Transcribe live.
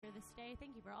this day.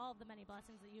 Thank you for all of the many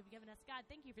blessings that you've given us. God,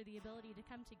 thank you for the ability to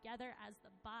come together as the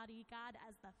body, God,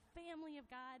 as the family of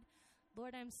God.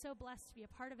 Lord, I'm so blessed to be a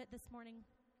part of it this morning.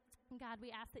 God, we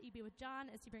ask that you be with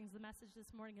John as he brings the message this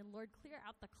morning. And Lord, clear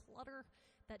out the clutter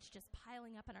that's just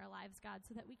piling up in our lives, God,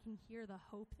 so that we can hear the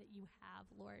hope that you have,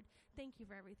 Lord. Thank you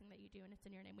for everything that you do, and it's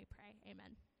in your name we pray.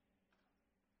 Amen.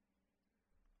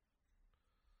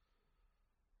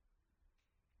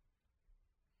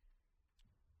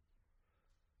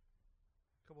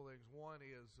 A couple of things. One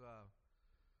is,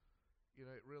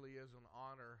 it really is an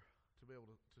honor to be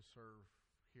able to serve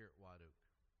here at White Oak.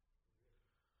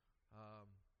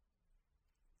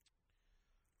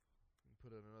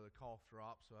 Put in another cough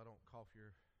drop so I don't cough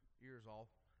your ears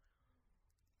off.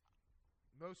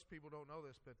 Most people don't know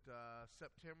this, but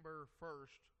September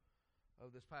 1st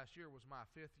of this past year was my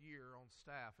 5th year on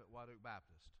staff at White Oak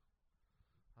Baptist.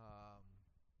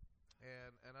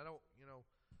 And I don't,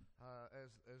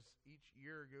 as each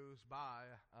year goes by,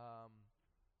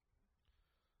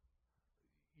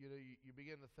 you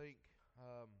begin to think,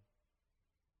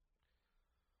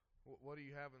 what do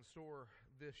you have in store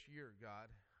this year,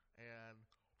 God? And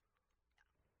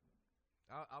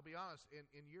I'll be honest,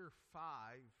 in year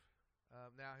 5,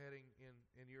 now heading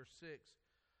in year 6,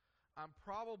 I'm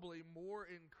probably more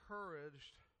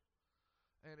encouraged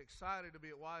and excited to be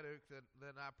at White Oak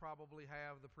than I probably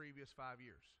have the previous 5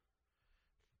 years.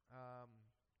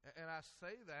 And I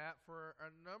say that for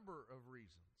a number of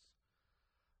reasons.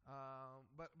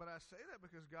 But I say that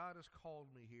because God has called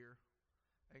me here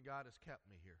and God has kept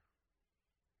me here.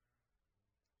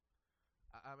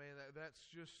 I mean, that's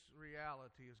just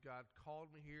reality. Is God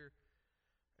called me here,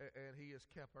 and He has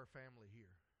kept our family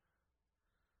here.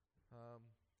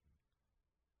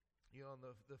 In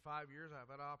the 5 years, I've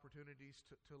had opportunities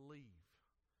to leave.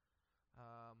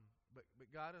 But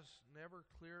God has never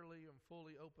clearly and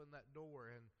fully opened that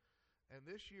door. And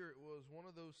this year, it was one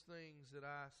of those things that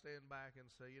I stand back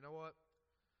and say, you know what?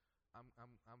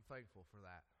 I'm thankful for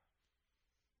that.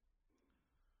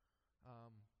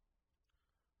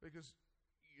 Because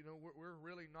we're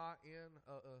really not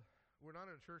we're not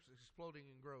in a church that's exploding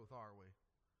in growth, are we?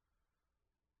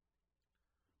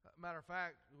 Matter of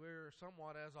fact, we're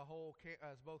somewhat as a whole,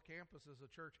 as both campuses,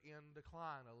 a church in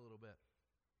decline a little bit.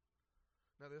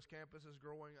 Now, this campus is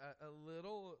growing a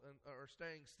little or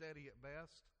staying steady at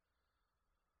best.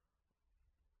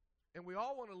 And we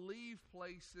all want to leave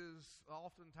places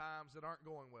oftentimes that aren't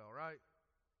going well, right?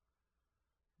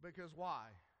 Because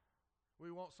why? We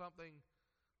want something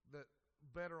that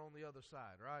better on the other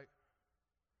side, right?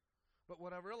 But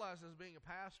what I've realized as being a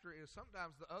pastor is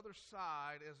sometimes the other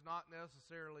side is not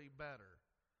necessarily better,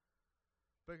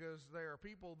 because there are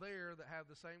people there that have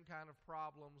the same kind of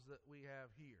problems that we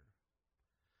have here.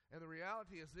 And the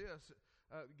reality is this,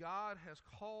 God has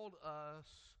called us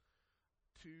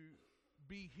to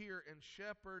be here and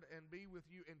shepherd and be with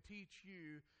you and teach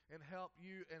you and help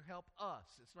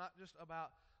us. It's not just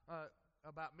about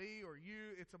me or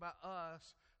you, it's about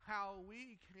us, how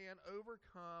we can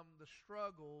overcome the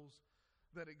struggles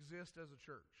that exist as a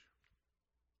church.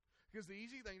 Because the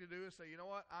easy thing to do is say, you know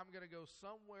what, I'm going to go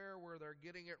somewhere where they're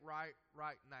getting it right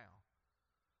now.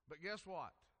 But guess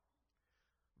what?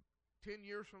 10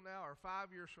 years from now or 5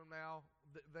 years from now,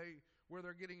 where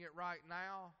they're getting it right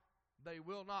now, they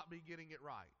will not be getting it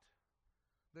right.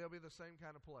 They'll be the same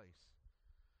kind of place.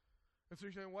 And so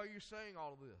you're saying, why are you saying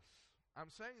all of this?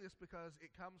 I'm saying this because it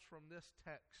comes from this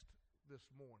text this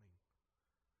morning.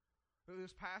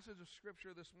 This passage of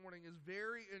Scripture this morning is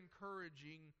very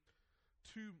encouraging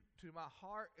to my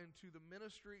heart and to the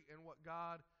ministry and what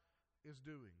God is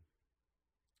doing.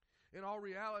 In all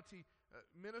reality,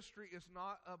 ministry is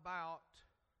not about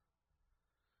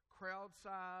crowd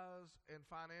size and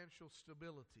financial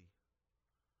stability.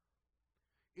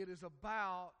 It is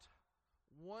about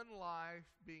one life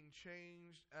being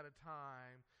changed at a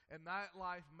time, and that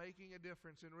life making a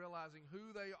difference in realizing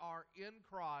who they are in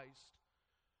Christ,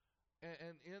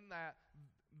 and in that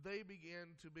they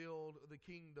begin to build the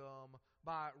kingdom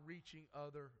by reaching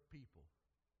other people.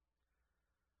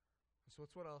 So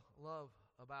it's what I love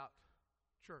about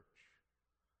church.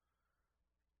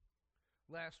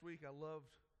 Last week I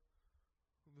loved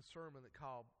the sermon that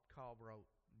Kyle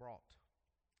brought,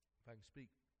 if I can speak.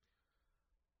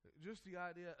 Just the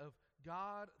idea of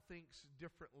God thinks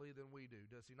differently than we do,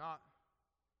 does He not?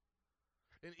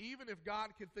 And even if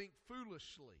God can think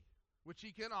foolishly, which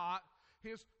He cannot,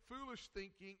 His foolish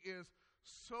thinking is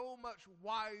so much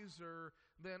wiser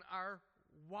than our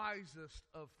wisest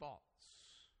of thoughts.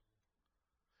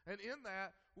 And in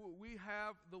that, we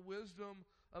have the wisdom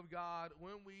of God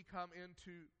when we come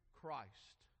into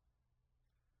Christ.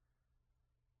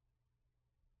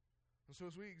 And so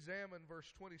as we examine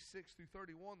verse 26 through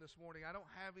 31 this morning, I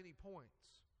don't have any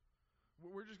points.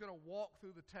 We're just going to walk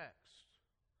through the text.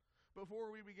 Before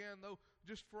we begin, though,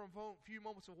 just for a few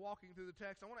moments of walking through the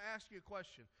text, I want to ask you a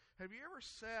question. Have you ever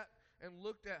sat and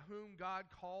looked at whom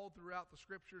God called throughout the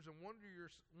Scriptures and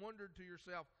wondered to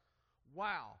yourself,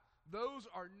 wow, those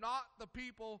are not the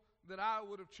people that I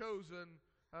would have chosen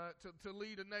to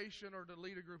lead a nation or to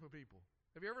lead a group of people?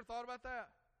 Have you ever thought about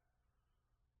that?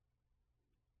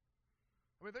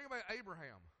 I mean, think about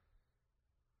Abraham.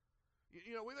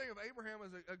 You know, we think of Abraham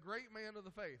as a great man of the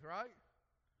faith, right?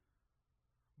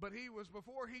 But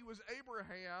before he was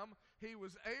Abraham, he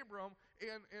was Abram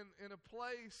in a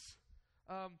place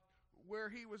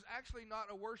where he was actually not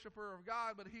a worshiper of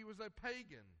God, but he was a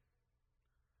pagan.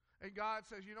 And God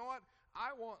says, you know what?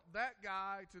 I want that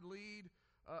guy to lead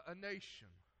a nation.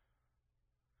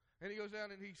 And he goes down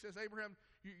and he says, Abraham,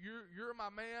 you're my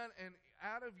man, and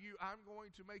out of you I'm going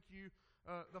to make you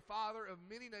the father of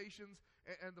many nations,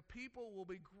 and the people will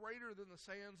be greater than the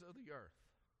sands of the earth.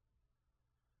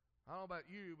 I don't know about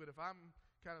you, but if I'm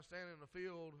kind of standing in the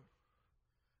field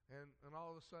and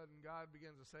all of a sudden God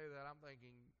begins to say that, I'm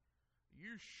thinking,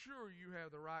 you sure you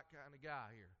have the right kind of guy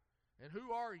here? And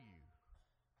who are you?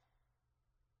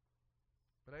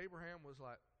 But Abraham was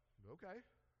like, okay.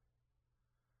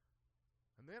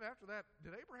 And then after that,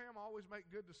 did Abraham always make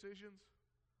good decisions?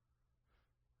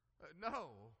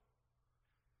 No.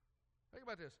 Think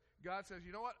about this. God says,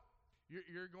 you know what?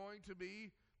 You're going to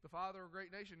be the father of a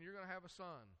great nation. You're going to have a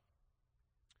son.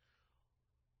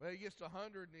 Well, he gets to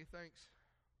 100 and he thinks,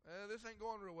 this ain't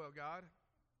going real well, God.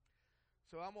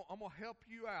 So I'm going to help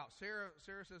you out. Sarah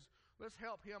says, let's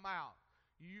help him out.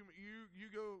 You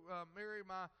go marry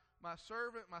my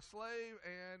servant, my slave,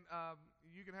 and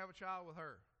you can have a child with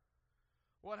her.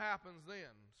 What happens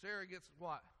then? Sarah gets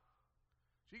what?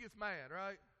 She gets mad,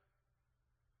 right?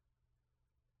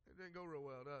 It didn't go real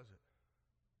well, does it?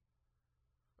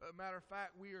 Matter of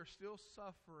fact, we are still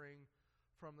suffering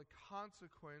from the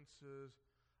consequences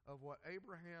of what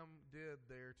Abraham did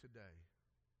there today.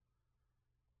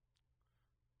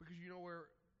 Because you know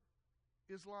where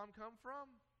Islam come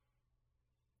from?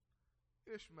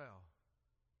 Ishmael.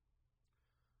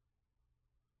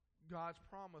 God's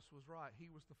promise was right. He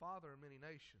was the father of many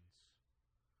nations.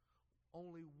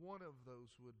 Only one of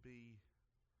those would be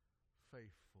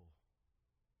faithful.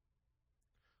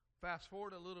 Fast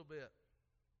forward a little bit.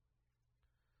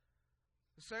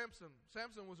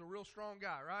 Samson was a real strong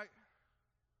guy, right?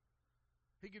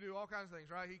 He could do all kinds of things,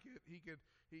 right? He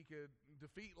could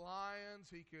defeat lions.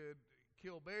 He could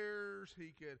kill bears.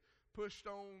 He could push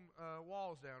stone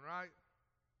walls down, right?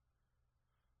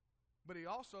 But he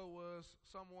also was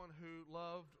someone who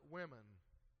loved women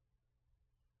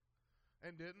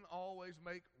and didn't always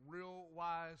make real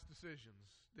wise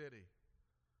decisions, did he?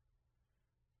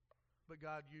 But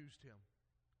God used him.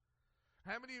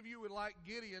 How many of you would like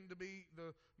Gideon to be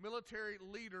the military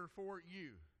leader for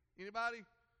you? Anybody?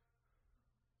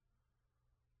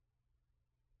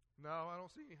 No, I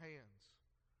don't see any hands.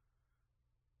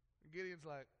 Gideon's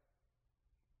like,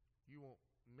 you want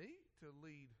me to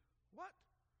lead what?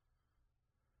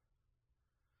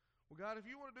 Well, God, if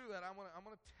you want to do that, I'm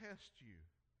going to test you.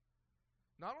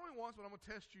 Not only once, but I'm going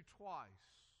to test you twice.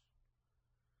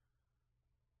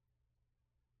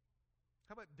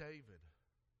 How about David?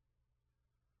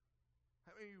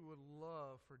 How many of you would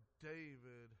love for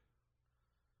David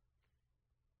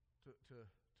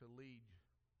to lead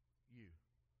you?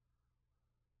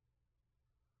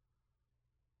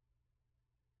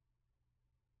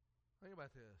 Think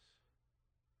about this.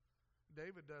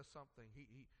 David does something.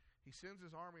 He sends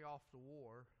his army off to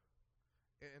war,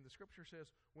 and the scripture says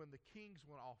when the kings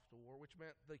went off to war, which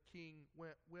meant the king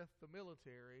went with the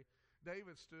military,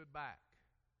 David stood back.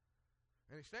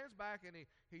 And he stands back, and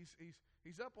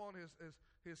he's up on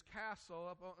his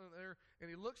castle up on there, and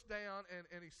he looks down,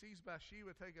 and he sees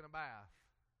Bathsheba taking a bath.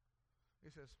 He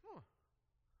says,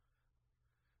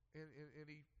 and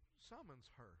he summons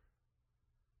her.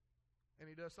 And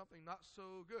he does something not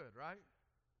so good, right?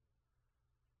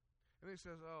 And he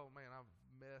says, oh man, I've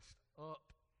messed up.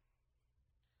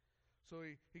 So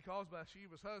he calls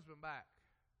Bathsheba's husband back.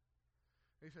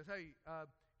 And he says, hey,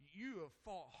 you have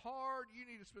fought hard. You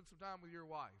need to spend some time with your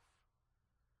wife.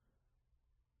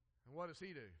 And what does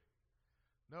he do?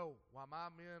 No, while my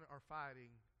men are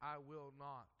fighting, I will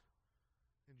not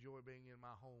enjoy being in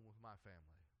my home with my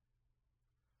family.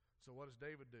 So what does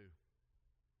David do?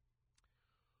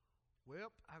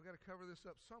 Well, I've got to cover this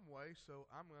up some way, so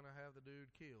I'm going to have the dude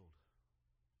killed.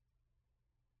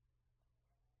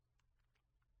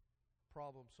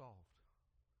 Problem solved.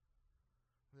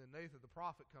 And then Nathan the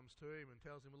prophet comes to him and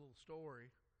tells him a little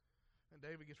story. And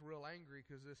David gets real angry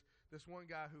because this one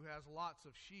guy who has lots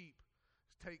of sheep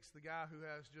takes the guy who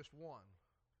has just one.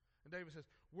 And David says,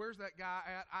 where's that guy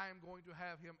at? I am going to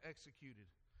have him executed.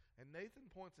 And Nathan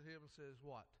points at him and says,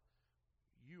 what?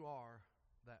 You are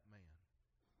that man.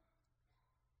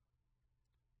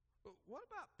 But what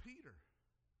about Peter?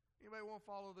 Anybody want to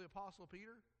follow the Apostle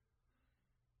Peter?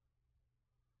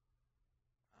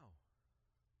 Oh.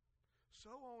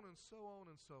 So on and so on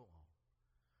and so on.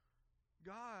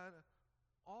 God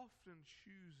often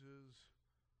chooses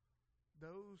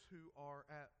those who are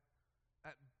at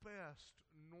best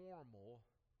normal,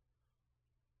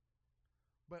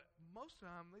 but most of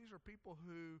the time these are people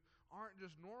who aren't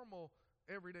just normal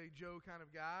everyday Joe kind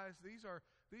of guys. These are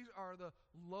the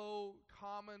low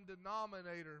common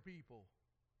denominator people.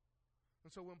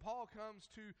 And so when Paul comes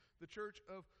to the church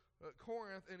of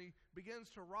Corinth and he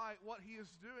begins to write, what he is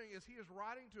doing is he is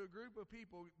writing to a group of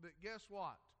people that, guess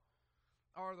what,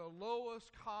 are the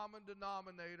lowest common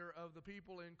denominator of the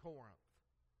people in Corinth.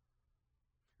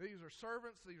 These are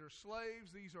servants, these are slaves,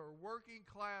 these are working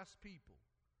class people.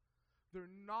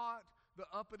 They're not the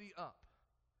uppity up.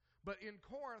 But in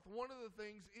Corinth, one of the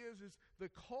things is the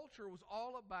culture was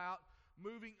all about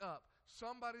moving up.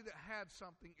 Somebody that had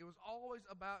something, it was always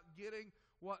about getting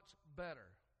what's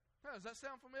better. Now, does that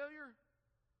sound familiar?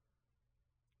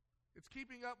 It's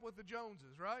keeping up with the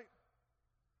Joneses, right?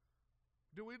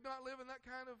 Do we not live in that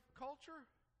kind of culture?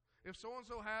 If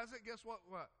so-and-so has it, guess what?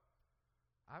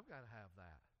 I've got to have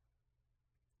that.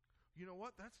 You know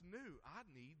what? That's new. I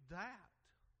need that.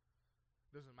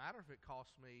 Doesn't matter if it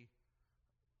costs me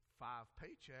 5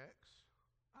 paychecks.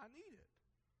 I need it.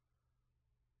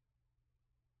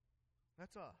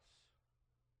 That's us.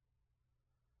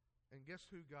 And guess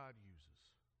who God uses?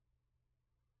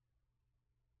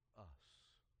 Us.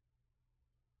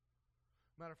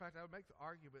 Matter of fact, I would make the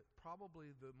argument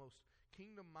probably the most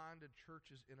kingdom-minded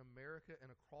churches in America and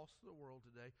across the world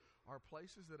today are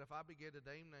places that if I began to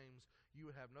name names, you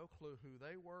would have no clue who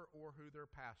they were or who their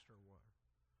pastor were.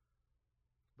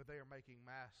 But they are making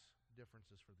mass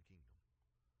differences for the kingdom.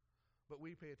 But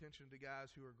we pay attention to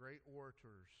guys who are great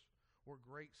orators or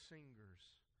great singers.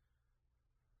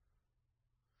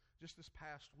 Just this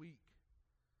past week,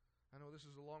 I know this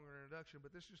is a longer introduction,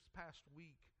 but this just past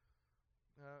week,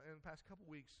 in the past couple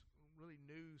weeks, really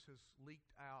news has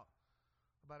leaked out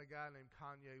about a guy named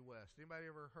Kanye West. Anybody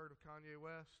ever heard of Kanye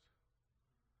West?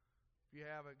 If you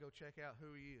haven't, go check out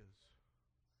who he is.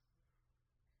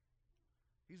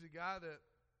 He's a guy that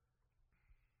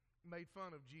made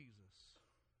fun of Jesus.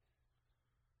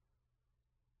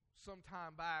 Some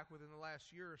time back, within the last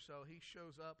year or so, he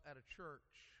shows up at a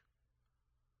church.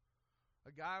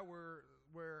 A guy where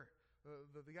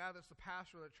the guy that's the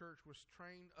pastor of that church was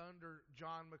trained under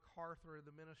John MacArthur in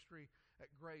the ministry at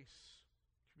Grace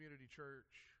Community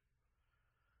Church.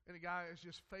 And the guy is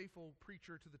just faithful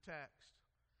preacher to the text.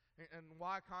 And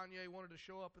why Kanye wanted to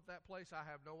show up at that place, I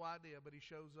have no idea, but he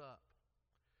shows up.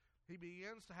 He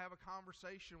begins to have a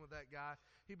conversation with that guy.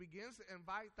 He begins to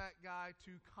invite that guy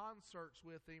to concerts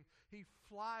with him. He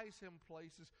flies him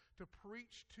places to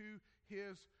preach to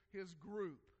his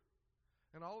group.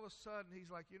 And all of a sudden,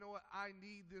 he's like, you know what? I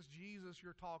need this Jesus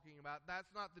you're talking about.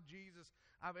 That's not the Jesus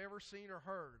I've ever seen or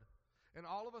heard. And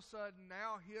all of a sudden,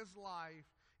 now his life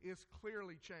is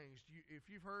clearly changed. If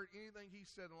you've heard anything he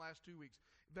said in the last 2 weeks,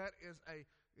 that is an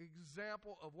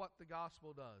example of what the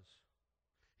gospel does.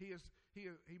 He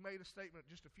made a statement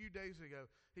just a few days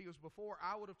ago. He goes, before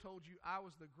I would have told you I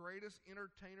was the greatest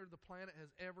entertainer the planet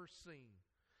has ever seen.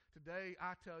 Today,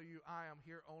 I tell you I am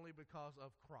here only because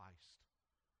of Christ.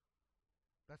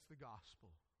 That's the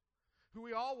gospel. Who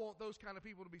we all want those kind of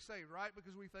people to be saved, right?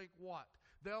 Because we think what?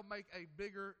 They'll make a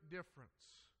bigger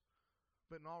difference.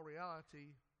 But in all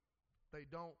reality, they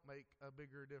don't make a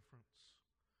bigger difference.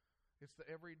 It's the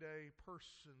everyday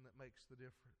person that makes the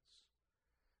difference.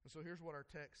 And so here's what our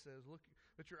text says.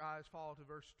 Let your eyes fall to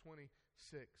verse 26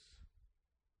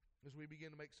 as we begin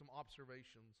to make some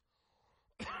observations.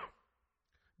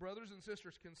 Brothers and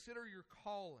sisters, consider your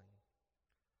calling.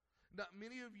 Not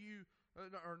many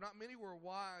were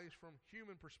wise from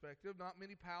human perspective, not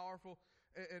many powerful,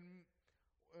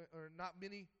 or not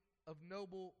many of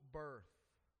noble birth.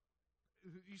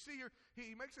 You see here,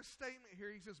 he makes a statement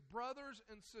here. He says, brothers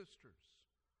and sisters.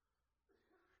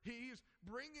 He's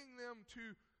bringing them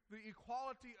to the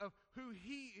equality of who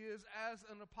he is as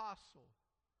an apostle.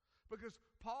 Because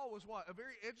Paul was what? A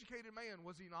very educated man,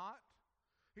 was he not?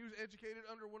 He was educated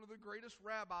under one of the greatest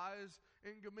rabbis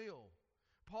in Gamaliel.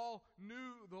 Paul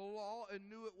knew the law and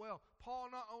knew it well. Paul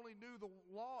not only knew the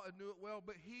law and knew it well,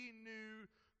 but he knew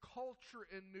culture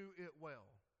and knew it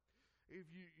well. if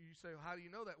you say, well, how do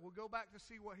you know that? Well, go back to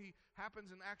see what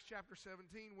happens in Acts chapter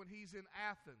 17 when he's in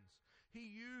Athens. He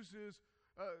uses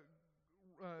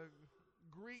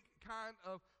Greek kind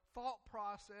of thought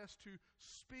process to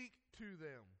speak to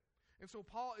them. And so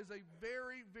Paul is a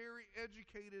very, very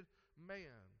educated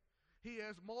man. He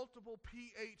has multiple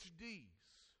PhDs.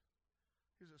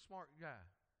 He's a smart guy.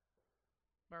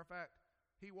 Matter of fact,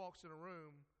 he walks in a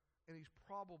room and he's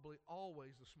probably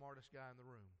always the smartest guy in the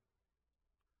room.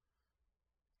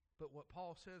 But what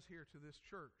Paul says here to this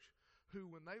church, who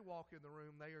when they walk in the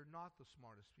room, they are not the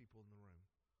smartest people in the room.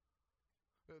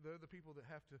 They're the people that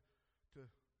have to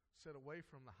sit away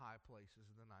from the high places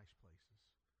and the nice places.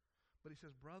 But he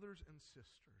says, brothers and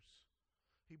sisters,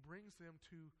 he brings them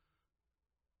to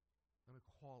an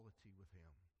equality with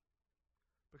him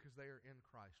because they are in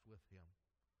Christ with him.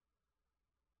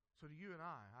 So to you and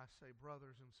I say,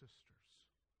 brothers and sisters,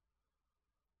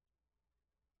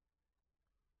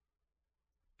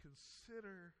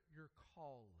 consider your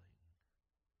calling,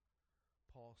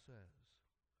 Paul says.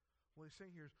 What he's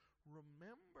saying here is,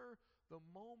 remember the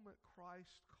moment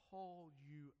Christ called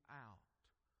you out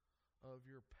of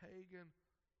your pagan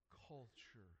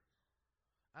culture,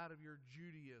 out of your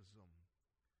Judaism,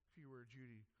 if you were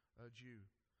a Jew.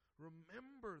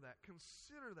 Remember that.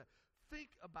 Consider that.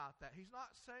 Think about that. He's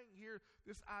not saying here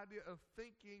this idea of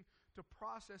thinking to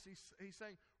process. He's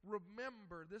saying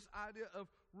remember, this idea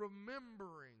of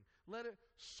remembering. Let it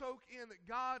soak in that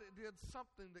God did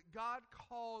something, that God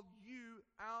called you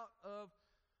out of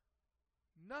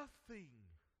nothing.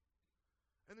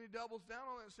 And then he doubles down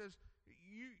on it and says,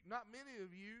 not many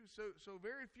of you, so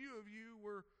very few of you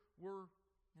were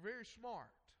very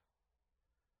smart.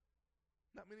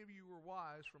 Not many of you were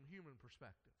wise from human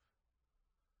perspective.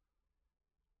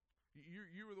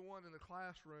 You were the one in the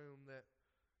classroom that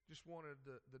just wanted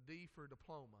the D for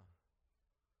diploma.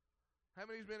 How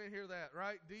many's been in here that,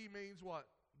 right? D means what?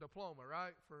 Diploma,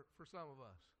 right? For some of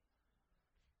us.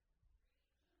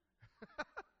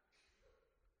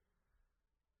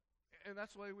 And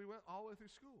that's the way we went all the way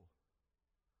through school.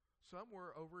 Some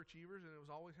were overachievers, and it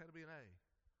was always had to be an A.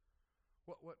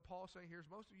 What Paul's saying here is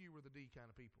most of you were the D kind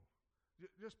of people.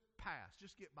 Just pass.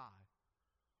 Just get by.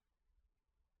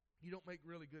 You don't make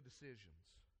really good decisions.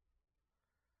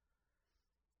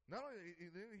 Not only,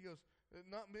 then he goes,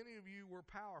 not many of you were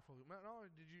powerful. Not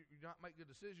only did you not make good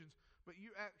decisions, but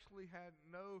you actually had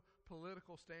no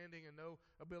political standing and no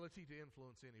ability to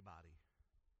influence anybody.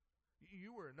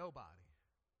 You were a nobody.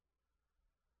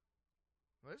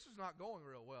 Well, this is not going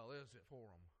real well, is it, for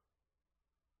them?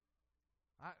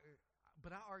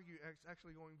 But I argue it's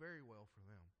actually going very well for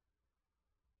them.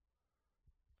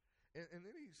 And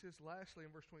then he says, lastly,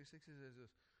 in verse 26, he says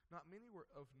this, not many were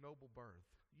of noble birth.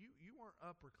 You weren't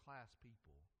upper class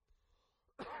people.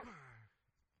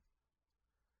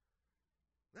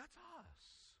 That's us.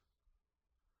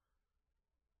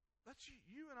 That's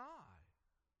you and I.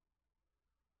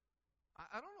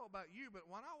 I don't know about you, but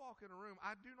when I walk in a room,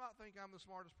 I do not think I'm the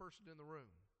smartest person in the room.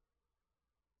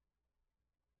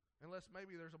 Unless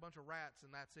maybe there's a bunch of rats and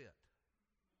that's it.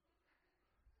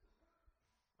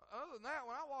 Other than that,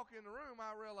 when I walk in the room,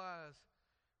 I realize,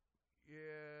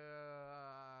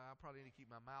 I probably need to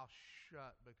keep my mouth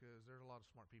shut because there's a lot of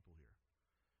smart people here.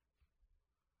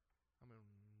 I'm in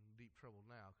deep trouble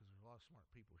now because there's a lot of smart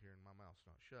people here and my mouth's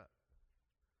not shut.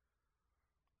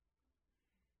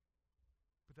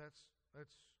 But that's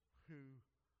who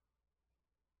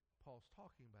Paul's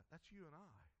talking about. That's you and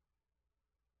I.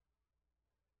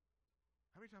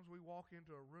 How many times we walk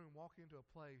into a room, walk into a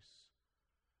place,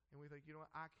 and we think, you know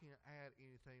what, I can't add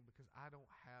anything because I don't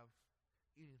have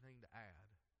anything to add.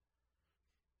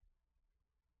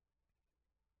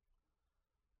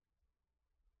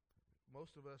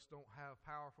 Most of us don't have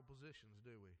powerful positions,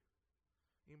 do we?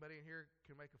 Anybody in here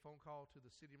can make a phone call to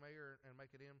the city mayor and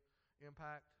make an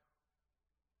impact?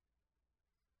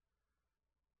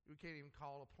 We can't even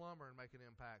call a plumber and make an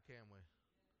impact, can we?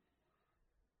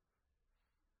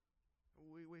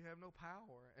 We have no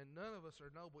power, and none of us are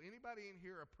noble. Anybody in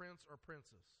here a prince or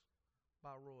princess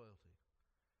by royalty?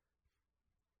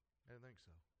 I didn't think so.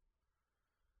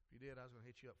 If you did, I was going to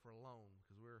hit you up for a loan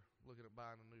because we're looking at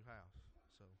buying a new house.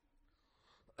 So,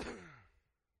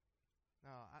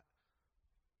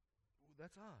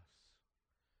 that's us.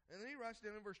 And then he writes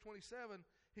down in verse 27,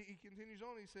 he continues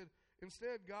on, he said,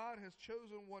 instead, God has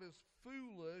chosen what is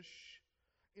foolish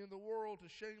in the world to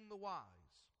shame the wise.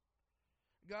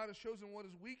 God has chosen what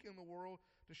is weak in the world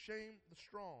to shame the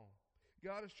strong.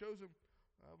 God has chosen,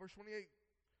 verse 28,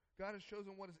 God has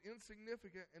chosen what is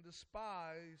insignificant and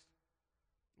despised,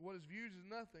 what is viewed as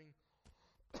nothing,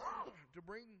 to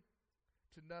bring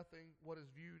to nothing what is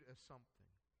viewed as something.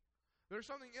 There's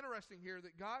something interesting here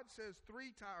that God says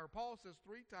three times, or Paul says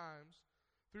three times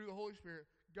through the Holy Spirit,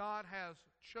 God has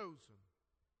chosen.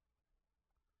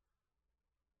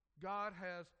 God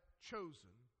has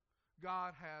chosen.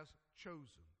 God has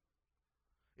chosen.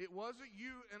 It wasn't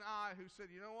you and I who said,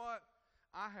 you know what?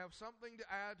 I have something to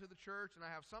add to the church, and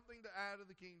I have something to add to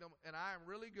the kingdom, and I am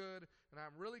really good, and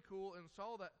I'm really cool, and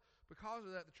so that because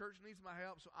of that, the church needs my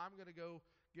help, so I'm going to go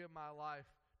give my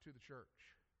life to the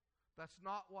church. That's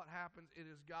not what happens. It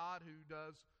is God who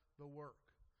does the work.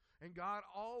 And God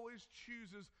always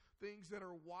chooses things that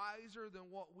are wiser than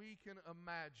what we can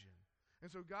imagine. And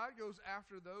so God goes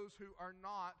after those who are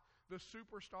not the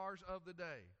superstars of the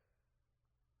day.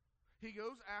 He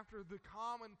goes after the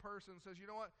common person and says, you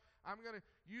know what? I'm going to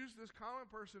use this common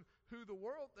person who the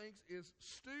world thinks is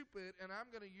stupid, and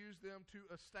I'm going to use them to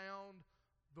astound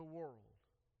the world.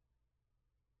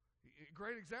 A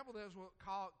great example of that is what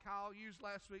Kyle used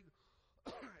last week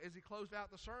as he closed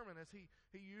out the sermon, as he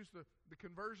used the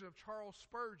conversion of Charles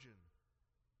Spurgeon.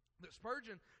 That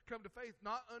Spurgeon come to faith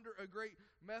not under a great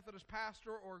Methodist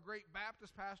pastor or a great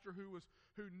Baptist pastor who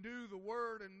knew the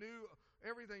Word and knew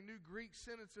everything, knew Greek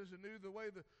sentences and knew the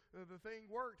way the thing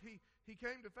worked. He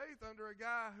came to faith under a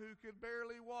guy who could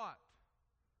barely what?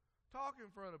 Talk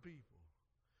in front of people.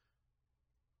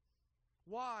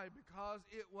 Why? Because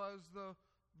it was the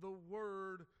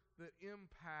Word that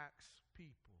impacts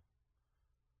people,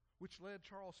 which led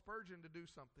Charles Spurgeon to do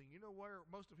something. You know where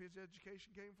most of his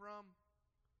education came from?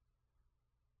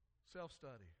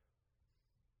 Self-study.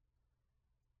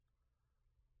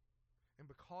 And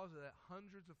because of that,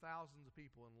 hundreds of thousands of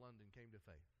people in London came to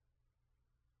faith.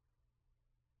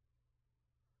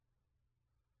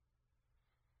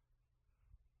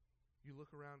 You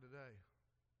look around today,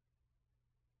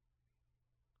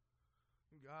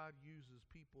 God uses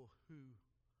people who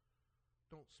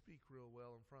don't speak real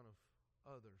well in front of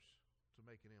others to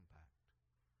make an impact.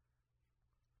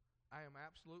 I am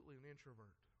absolutely an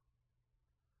introvert.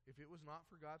 If it was not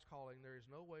for God's calling, there is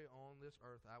no way on this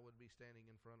earth I would be standing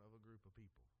in front of a group of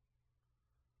people.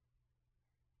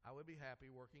 I would be happy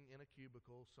working in a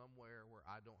cubicle somewhere where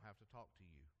I don't have to talk to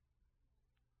you.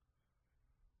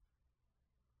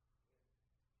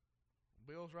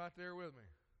 Bill's right there with me.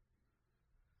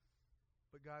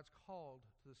 But God's called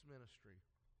to this ministry.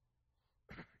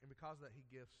 And because of that, He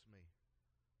gifts me.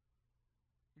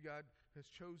 God has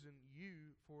chosen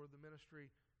you for the ministry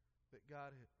that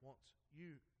God wants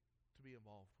you to be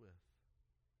involved with.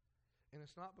 And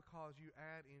it's not because you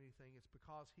add anything. It's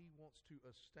because He wants to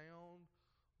astound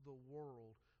the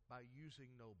world by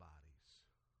using nobodies.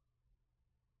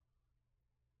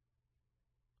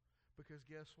 Because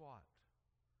guess what?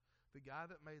 The guy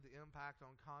that made the impact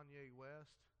on Kanye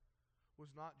West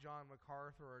was not John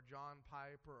MacArthur or John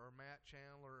Piper or Matt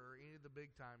Chandler or any of the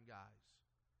big-time guys.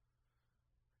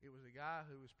 It was a guy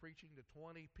who was preaching to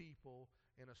 20 people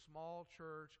in a small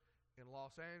church in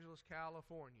Los Angeles,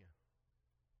 California,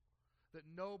 that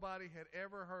nobody had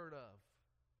ever heard of.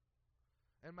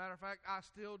 And matter of fact, I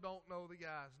still don't know the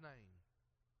guy's name.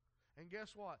 And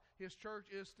guess what? His church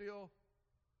is still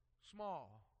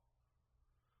small,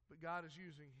 but God is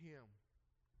using him.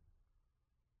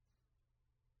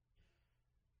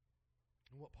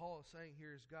 And what Paul is saying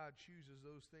here is God chooses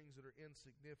those things that are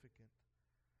insignificant.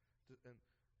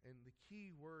 And the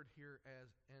key word here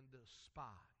is and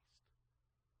despised.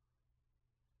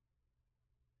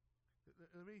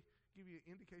 Let me give you an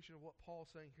indication of what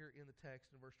Paul's saying here in the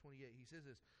text in verse 28. He says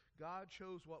this: God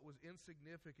chose what was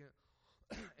insignificant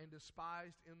and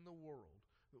despised in the world.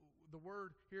 The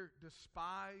word here,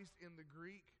 despised, in the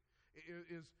Greek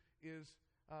is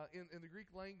in the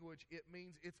Greek language, it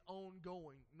means it's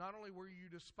ongoing. Not only were you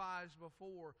despised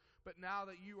before, but now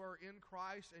that you are in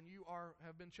Christ and you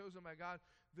have been chosen by God,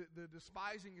 the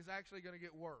despising is actually going to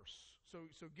get worse. So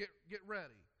get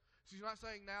ready. So he's not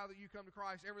saying now that you come to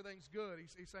Christ, everything's good.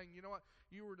 He's saying, you know what?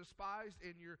 You were despised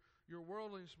in your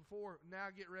worldliness before.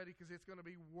 Now get ready because it's going to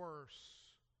be worse.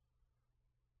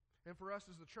 And for us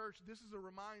as the church, this is a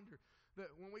reminder that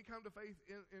when we come to faith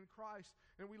in Christ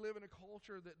and we live in a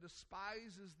culture that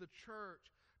despises the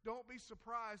church, don't be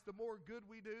surprised. The more good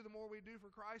we do, the more we do for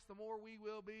Christ, the more we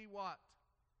will be what?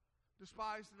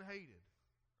 Despised and hated.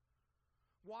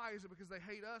 Why? Is it because they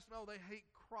hate us? No, they hate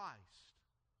Christ.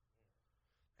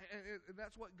 And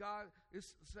that's what God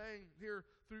is saying here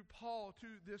through Paul to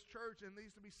this church, and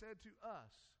needs to be said to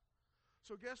us.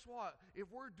 So guess what? If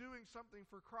we're doing something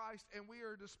for Christ and we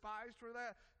are despised for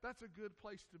that, that's a good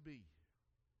place to be.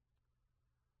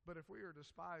 But if we are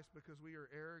despised because we are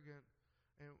arrogant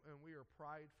and we are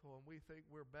prideful and we think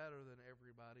we're better than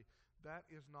everybody, that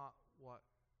is not what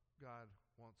God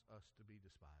wants us to be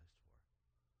despised for.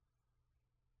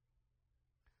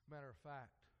 Matter of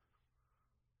fact,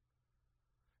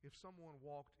 if someone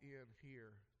walked in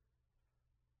here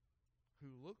who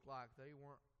looked like they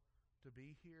weren't to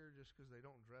be here just because they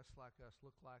don't dress like us,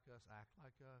 look like us, act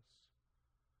like us,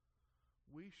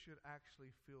 we should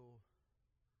actually feel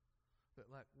that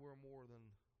like we're more than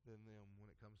them when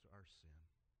it comes to our sin.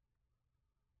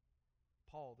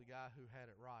 Paul, the guy who had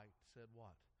it right, said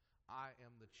what? I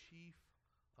am the chief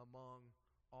among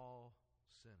all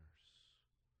sinners.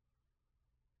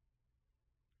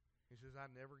 He says,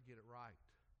 I never get it right.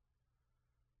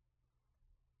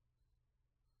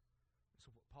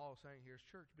 So what Paul is saying here is,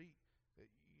 church,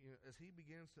 as he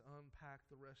begins to unpack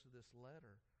the rest of this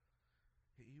letter,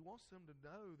 he wants them to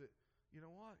know that, you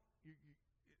know what,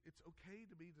 it's okay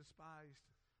to be despised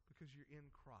because you're in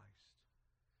Christ.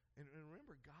 And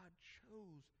remember, God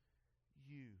chose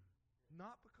you,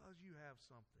 not because you have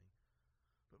something,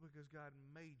 but because God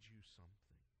made you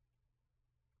something.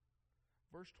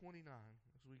 Verse 29,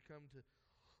 as we come to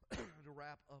to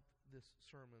wrap up this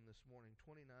sermon this morning,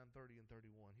 29, 30, and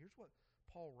 31. Here's what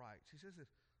Paul writes. He says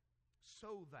this,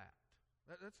 so that.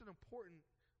 That's an important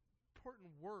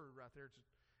word right there.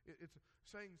 It's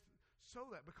saying, so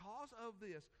that. Because of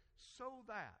this, so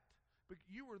that.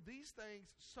 You were these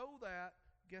things so that,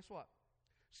 guess what?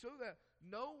 So that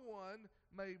no one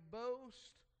may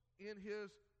boast in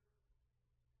his,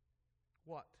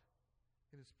 what?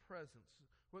 In his presence.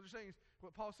 What they're saying is,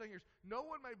 what Paul's saying here is, no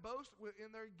one may boast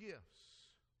in their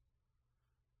gifts.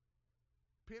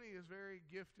 Penny is very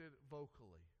gifted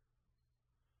vocally.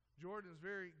 Jordan is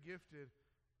very gifted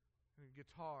in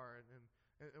guitar,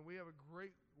 and we have a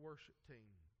great worship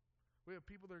team. We have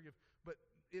people that are gifted, but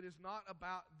it is not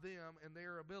about them and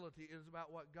their ability. It is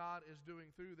about what God is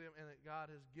doing through them and that God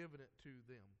has given it to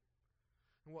them.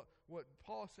 And what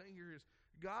Paul's saying here is,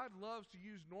 God loves to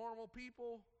use normal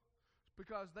people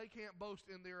because they can't boast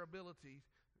in their abilities,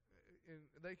 and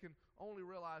they can only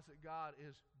realize that God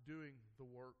is doing the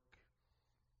work.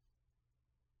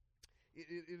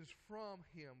 It is from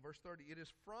Him, verse 30, it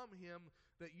is from Him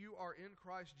that you are in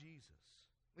Christ Jesus.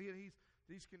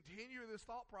 He's continuing this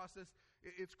thought process.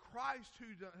 It's Christ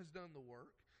who has done the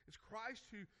work. It's Christ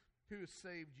who has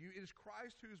saved you. It is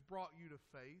Christ who has brought you to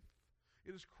faith.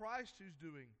 It is Christ who's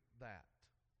doing that.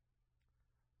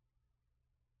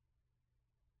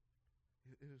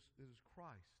 It is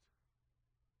Christ.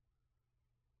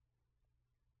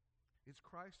 It's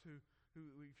Christ who,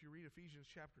 if you read Ephesians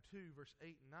chapter 2, verse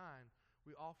 8 and 9,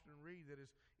 we often read that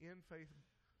it's in faith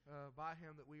by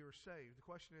Him that we are saved. The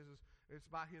question is it's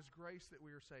by His grace that we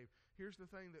are saved. Here's the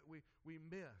thing that we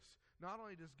miss. Not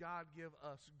only does God give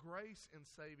us grace in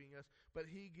saving us, but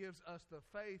He gives us the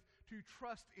faith to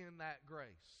trust in that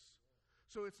grace.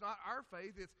 So it's not our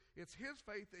faith, it's His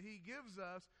faith that He gives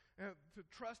us to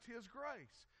trust His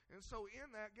grace. And so in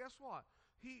that, guess what?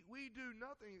 We do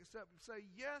nothing except say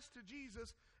yes to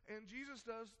Jesus, and Jesus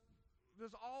does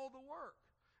all the work.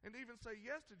 And to even say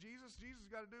yes to Jesus, Jesus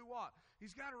got to do what?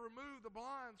 He's got to remove the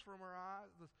blinds from our eyes,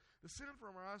 the sin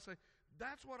from our eyes, say,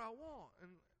 that's what I want.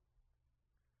 And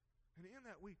in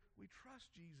that, we trust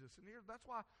Jesus. And that's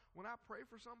why when I pray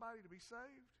for somebody to be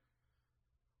saved,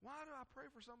 why do I pray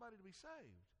for somebody to be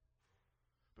saved?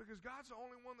 Because God's the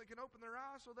only one that can open their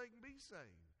eyes so they can be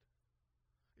saved.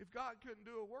 If God couldn't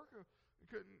do a work,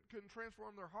 couldn't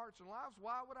transform their hearts and lives,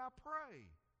 why would I pray?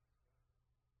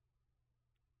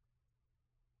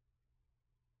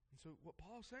 And so what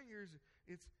Paul's saying here is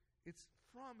it's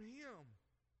from Him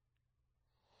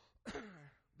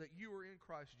that you are in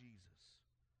Christ Jesus.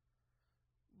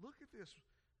 Look at this.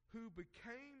 Who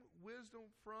became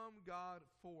wisdom from God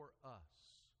for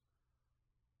us.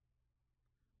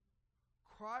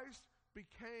 Christ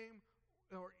became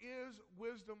or is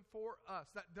wisdom for us.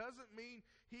 That doesn't mean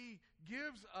He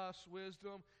gives us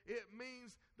wisdom. It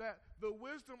means that the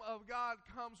wisdom of God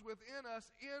comes within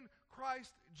us in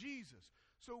Christ Jesus.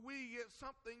 So we get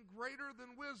something greater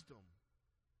than wisdom.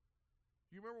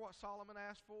 You remember what Solomon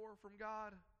asked for from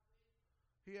God?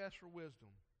 He asked for wisdom.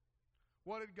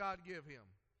 What did God give him?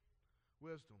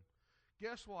 Wisdom.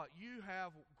 Guess what? You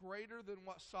have greater than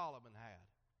what Solomon had.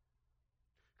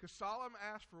 Because Solomon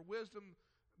asked for wisdom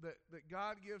that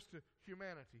God gives to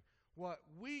humanity. What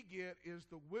we get is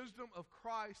the wisdom of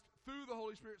Christ through the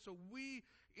Holy Spirit. So we,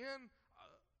 in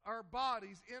our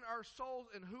bodies, in our souls,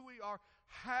 and who we are,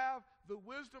 have the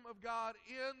wisdom of God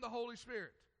in the Holy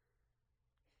Spirit.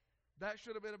 That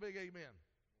should have been a big amen.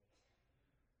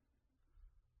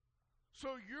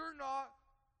 So you're not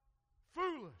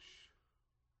foolish.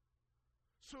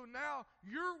 So now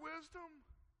your wisdom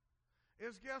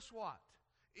is, guess what?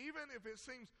 Even if it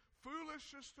seems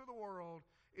foolishness to the world,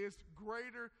 is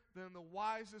greater than the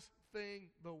wisest thing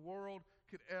the world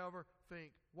could ever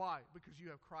think. Why? Because you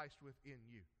have Christ within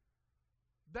you.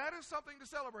 That is something to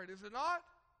celebrate, is it not?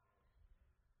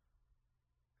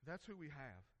 That's who we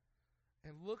have.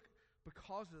 And look,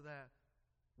 because of that,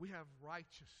 we have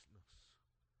righteousness.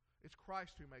 It's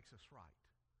Christ who makes us right.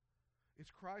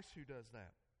 It's Christ who does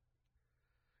that.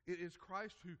 It is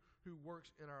Christ who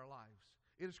works in our lives.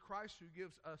 It is Christ who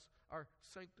gives us our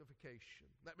sanctification.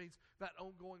 That means that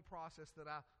ongoing process that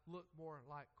I look more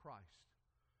like Christ.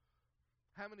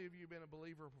 How many of you have been a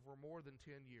believer for more than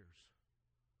 10 years?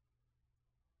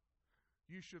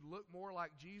 You should look more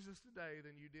like Jesus today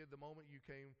than you did the moment you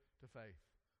came to faith.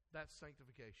 That's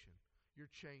sanctification.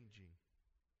 You're changing.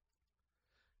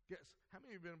 Guess, how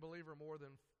many of you have been a believer more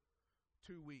than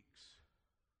 2 weeks?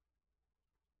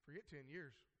 Forget 10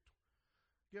 years.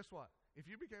 Guess what?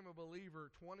 If you became a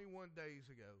believer 21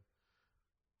 days ago,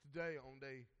 today on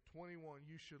day 21,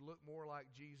 you should look more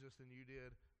like Jesus than you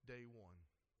did day 1.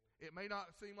 It may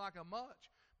not seem like a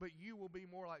much, but you will be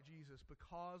more like Jesus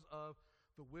because of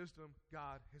the wisdom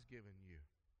God has given you.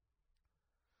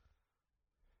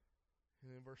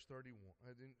 And in verse 31,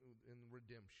 in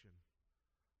redemption,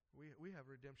 we have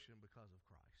redemption because of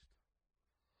Christ.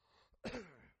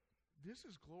 This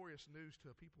is glorious news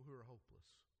to a people who are hopeless.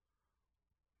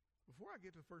 Before I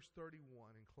get to verse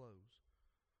 31 and close,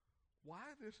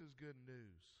 why this is good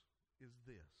news is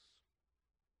this.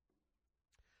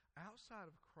 Outside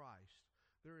of Christ,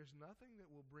 there is nothing that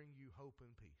will bring you hope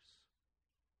and peace.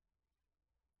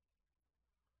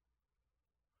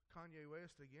 Kanye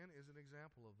West, again, is an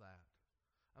example of that.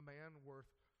 A man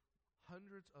worth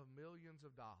hundreds of millions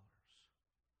of dollars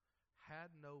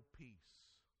had no peace.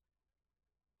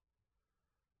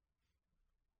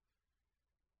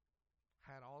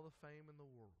 Had all the fame in the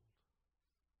world.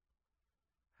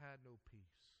 Had no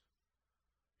peace.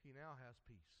 He now has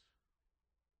peace.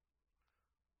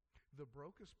 The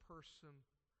brokest person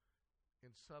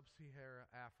in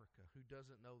sub-Saharan Africa who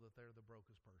doesn't know that they're the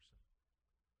brokest person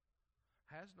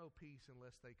has no peace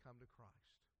unless they come to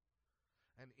Christ.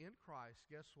 And in Christ,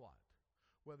 guess what?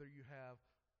 Whether you have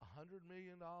 $100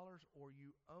 million or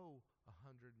you owe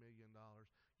 $100 million,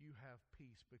 you have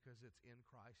peace because it's in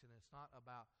Christ. And it's not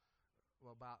about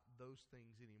those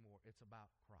things anymore. It's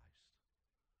about Christ.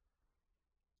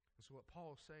 And so what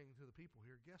Paul is saying to the people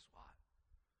here, guess what?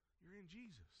 You're in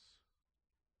Jesus.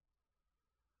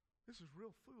 This is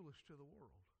real foolish to the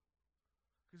world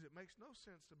because it makes no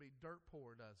sense to be dirt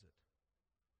poor, does it?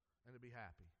 And to be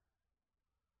happy.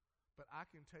 But I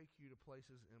can take you to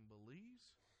places in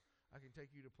Belize. I can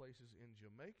take you to places in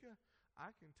Jamaica.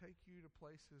 I can take you to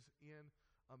places in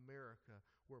America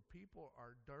where people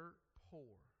are dirt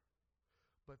poor,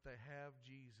 but they have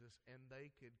Jesus and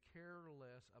they could care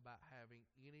less about having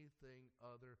anything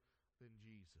other than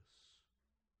Jesus.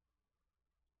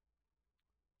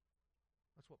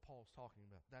 That's what Paul's talking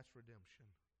about. That's redemption.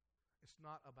 It's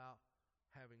not about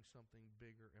having something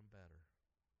bigger and better.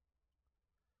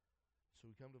 So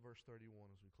we come to verse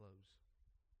 31 as we close.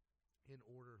 In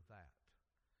order that,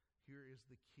 here is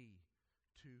the key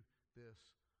to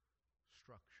this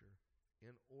structure.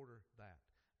 In order that,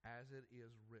 as it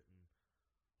is written,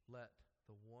 let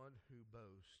the one who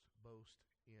boasts, boast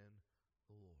in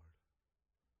the Lord.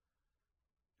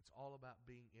 It's all about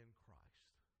being in Christ.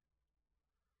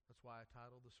 That's why I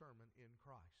titled the sermon, In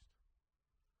Christ.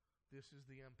 This is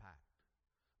the impact.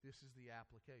 This is the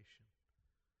application.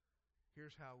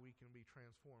 Here's how we can be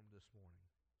transformed this morning.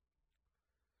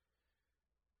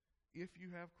 If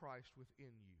you have Christ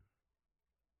within you,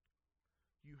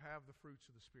 you have the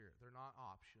fruits of the Spirit. They're not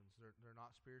options. They're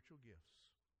not spiritual gifts.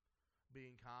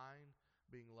 Being kind,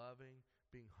 being loving,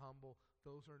 being humble,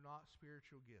 those are not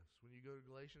spiritual gifts. When you go to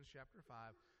Galatians chapter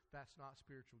 5, that's not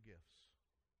spiritual gifts.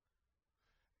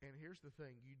 And here's the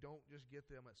thing, you don't just get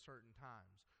them at certain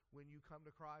times. When you come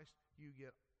to Christ, you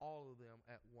get all of them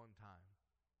at one time.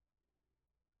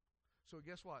 So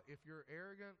guess what? If you're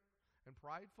arrogant and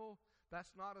prideful,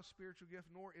 that's not a spiritual gift,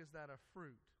 nor is that a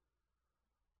fruit.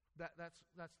 That's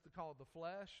called the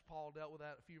flesh. Paul dealt with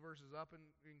that a few verses up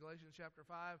in Galatians chapter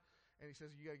 5, and he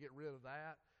says you got to get rid of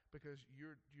that because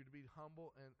you're to be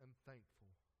humble and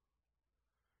thankful.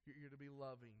 You're to be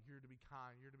loving. You're to be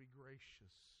kind. You're to be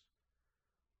gracious.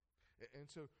 And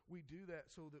so we do that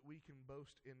so that we can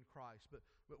boast in Christ. But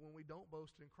when we don't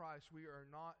boast in Christ, we are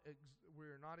not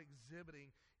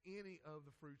exhibiting any of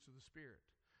the fruits of the Spirit.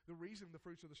 The reason the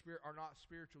fruits of the Spirit are not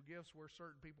spiritual gifts where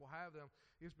certain people have them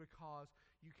is because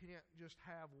you can't just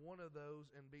have one of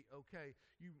those and be okay.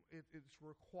 It's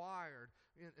required.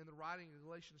 In the writing of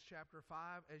Galatians chapter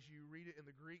 5, as you read it in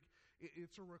the Greek,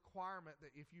 it's a requirement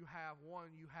that if you have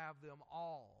one, you have them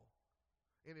all.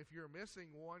 And if you're missing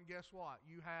one, guess what?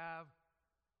 You have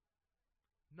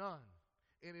None.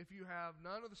 And if you have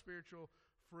none of the spiritual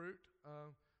fruit,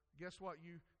 guess what?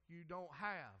 You don't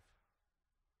have.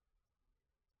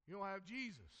 You don't have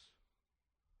Jesus.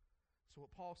 So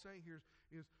what Paul's saying here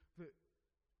is that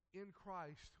in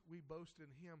Christ we boast in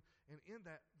Him, and in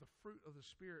that the fruit of the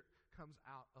Spirit comes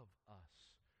out of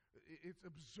us. It's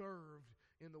observed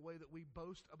in the way that we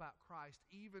boast about Christ,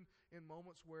 even in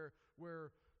moments where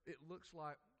it looks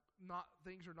like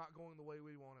things are not going the way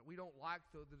we want it. We don't like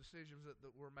the decisions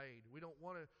that were made. We don't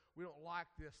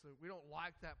like this. We don't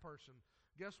like that person.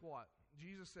 Guess what?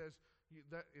 Jesus says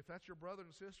that if that's your brother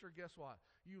and sister, guess what?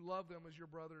 You love them as your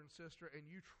brother and sister, and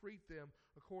you treat them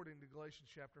according to Galatians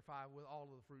chapter 5 with all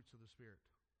of the fruits of the Spirit.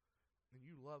 And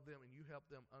you love them, and you help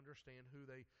them understand who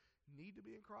they need to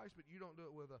be in Christ, but you don't do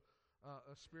it with a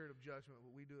spirit of judgment,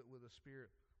 but we do it with a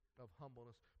spirit of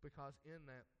humbleness, because in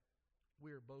that we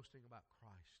are boasting about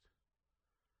Christ.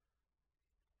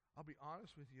 I'll be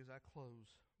honest with you as I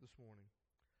close this morning.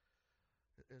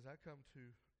 As I come to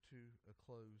a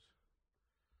close,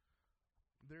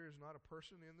 there is not a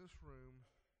person in this room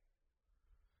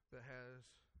that has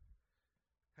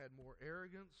had more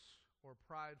arrogance or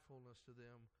pridefulness to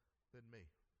them than me.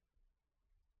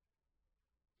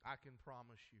 I can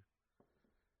promise you.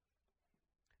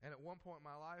 And at one point in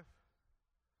my life,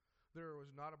 there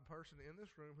was not a person in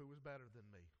this room who was better than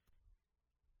me.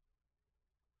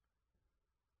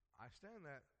 I stand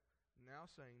that now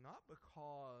saying, not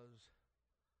because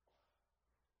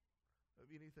of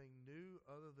anything new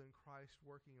other than Christ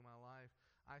working in my life.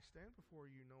 I stand before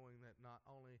you knowing that not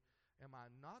only am I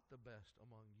not the best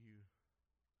among you,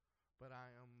 but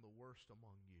I am the worst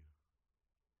among you.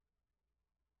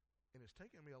 And it's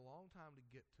taken me a long time to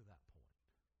get to that point.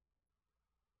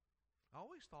 I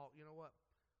always thought, you know what,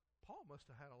 Paul must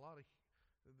have had a lot of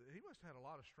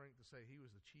strength to say he was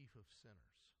the chief of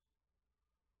sinners.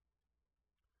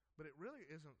 But it really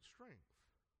isn't strength.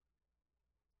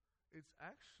 It's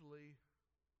actually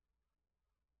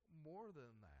more than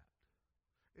that.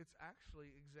 It's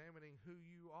actually examining who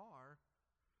you are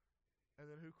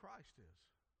and then who Christ is.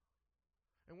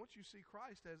 And once you see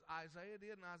Christ as Isaiah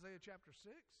did in Isaiah chapter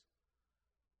 6,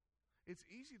 it's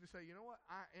easy to say, you know what,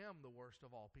 I am the worst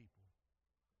of all people.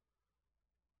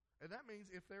 And that means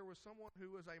if there was someone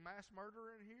who was a mass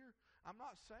murderer in here, I'm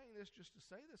not saying this just to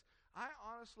say this. I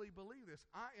honestly believe this.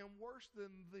 I am worse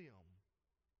than them.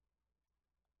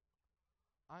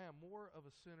 I am more of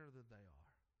a sinner than they are.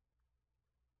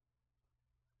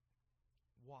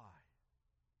 Why?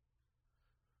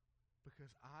 Because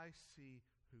I see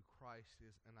who Christ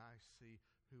is, and I see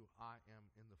who I am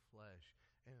in the flesh.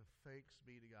 And thanks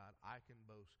be to God, I can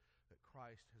boast that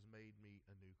Christ has made me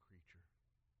a new creature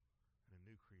and a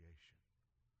new creation.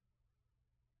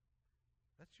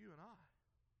 That's you and I.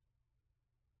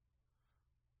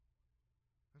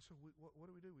 And so what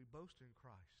do? We boast in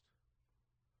Christ.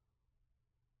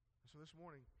 And so this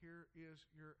morning, here is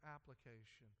your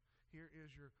application. Here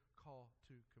is your call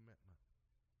to commitment.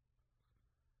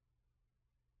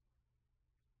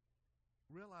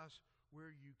 Realize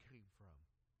where you came from.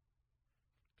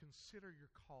 Consider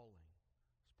your calling,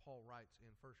 as Paul writes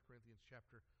in 1 Corinthians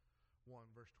chapter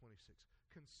 1, verse 26.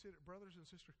 Consider, brothers and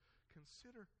sisters,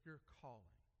 consider your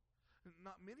calling.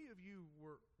 Not many of you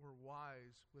were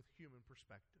wise with human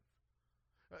perspective.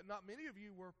 Not many of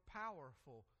you were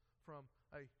powerful from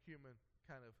a human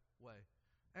kind of way.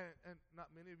 And not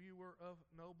many of you were of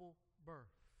noble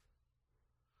birth.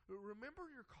 Remember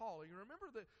your calling.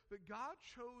 Remember that God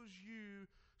chose you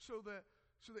so that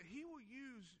He will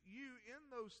use you in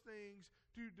those things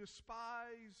to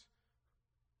despise,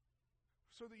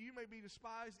 so that you may be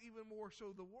despised even more,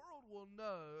 so the world will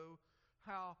know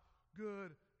how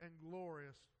good and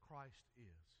glorious Christ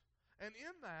is. And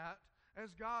in that,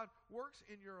 as God works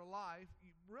in your life,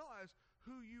 you realize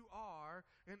who you are,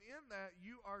 and in that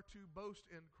you are to boast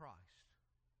in Christ.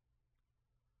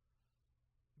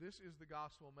 This is the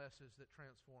gospel message that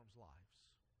transforms lives.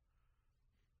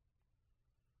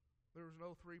 There was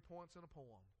no 3 points in a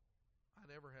poem. I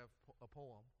never have a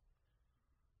poem.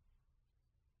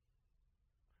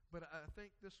 But I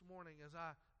think this morning, as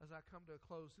I come to a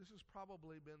close, this has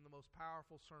probably been the most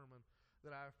powerful sermon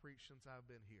that I've preached since I've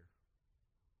been here.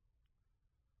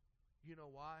 You know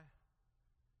why?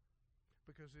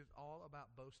 Because it's all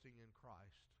about boasting in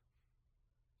Christ.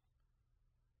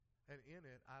 And in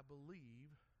it, I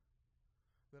believe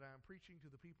that I'm preaching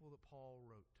to the people that Paul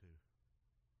wrote to.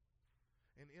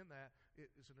 And in that,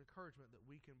 it is an encouragement that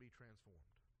we can be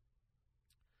transformed.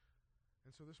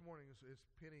 And so this morning, as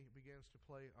Penny begins to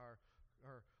play our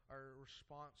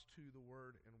response to the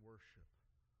word and worship,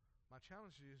 my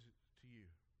challenge is to you.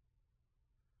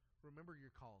 Remember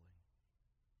your calling.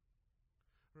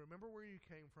 Remember where you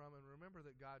came from, and remember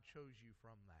that God chose you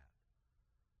from that.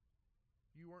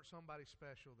 You weren't somebody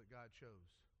special that God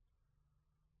chose.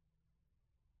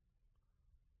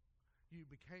 You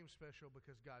became special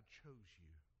because God chose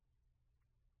you.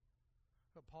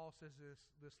 But Paul says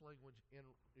this language in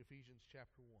Ephesians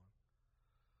chapter 1.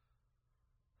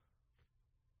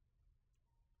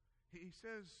 He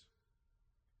says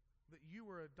that you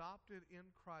were adopted in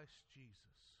Christ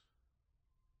Jesus.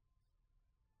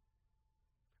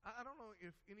 I don't know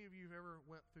if any of you have ever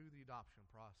went through the adoption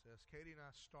process. Katie and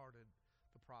I started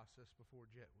the process before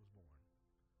Jet was born.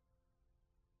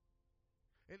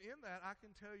 And in that, I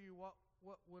can tell you what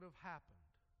would have happened.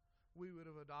 We would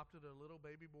have adopted a little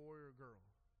baby boy or girl.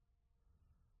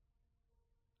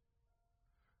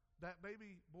 That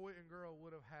baby boy and girl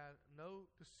would have had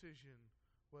no decision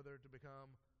whether to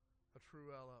become a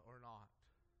Truella or not.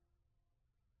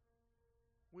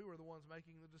 We were the ones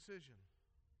making the decision.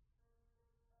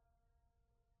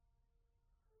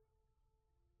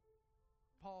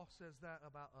 Paul says that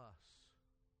about us.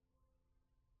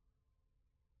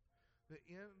 That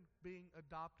in being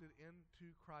adopted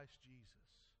into Christ Jesus,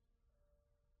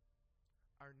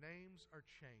 our names are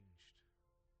changed.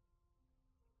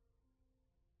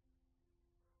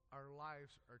 Our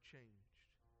lives are changed.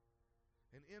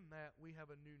 And in that, we have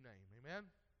a new name.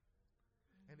 Amen?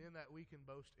 And in that, we can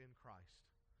boast in Christ.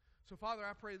 So, Father,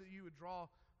 I pray that you would draw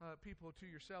people to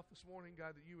yourself this morning,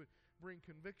 God, that you would bring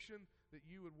conviction, that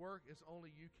you would work as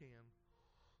only you can.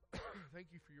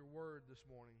 Thank you for your word this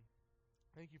morning.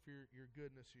 Thank you for your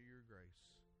goodness and your grace.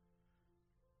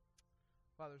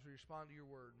 Father, as we respond to your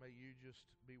word, may you just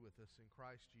be with us in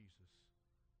Christ Jesus.